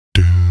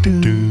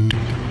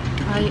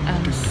I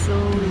am so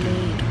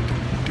late.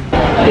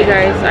 Hey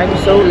guys, I'm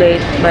so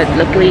late, but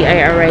luckily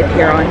I arrived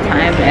here on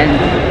time. And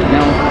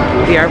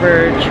have you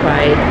ever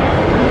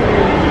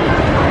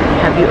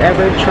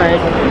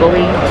tried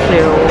going to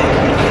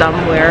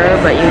somewhere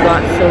but you got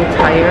so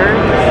tired?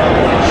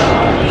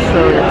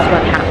 So that's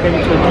what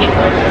happened to me.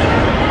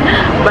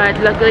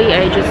 But luckily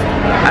I just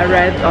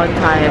arrived on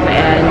time,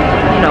 and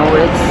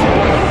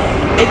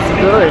it's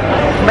good.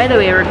 By the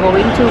way, we're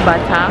going to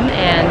Batam,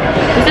 and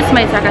this is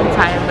my second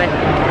time, but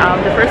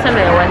the first time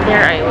that I went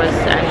there, I was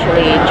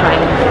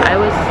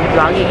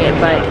vlogging it,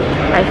 but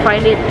I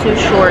find it too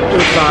short to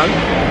vlog.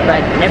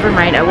 But never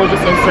mind, I will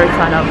just insert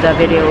some of the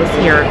videos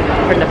here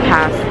from the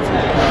past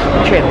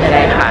trip that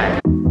I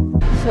had.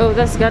 So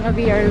that's gonna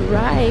be our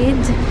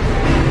ride.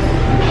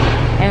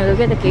 And look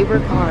at the cable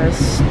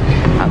cars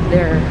up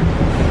there.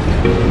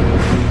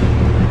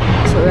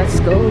 So let's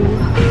go.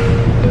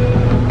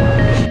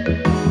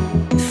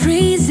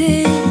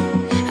 Freezing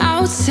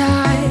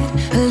outside,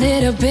 a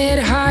little bit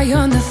high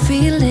on the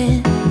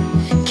feeling.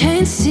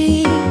 Can't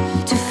seem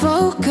to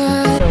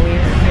focus. So we're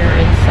here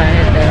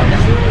inside the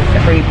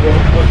Ferry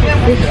boat.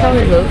 This is how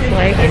it looks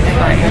like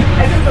inside.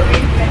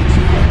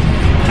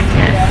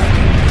 Yes.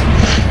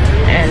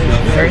 And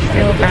there are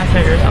still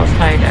passengers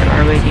outside that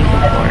are waiting to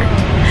board.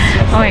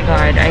 Oh my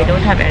god, I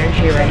don't have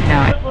energy right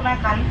now.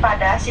 Gunakan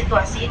pada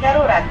situasi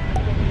darurat.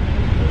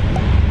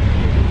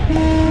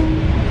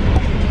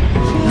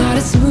 Not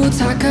a smooth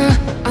talker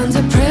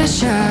under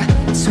pressure.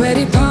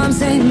 Sweaty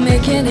palms ain't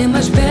making it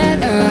much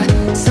better.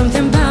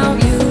 Something about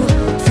you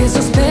feels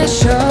so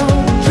special.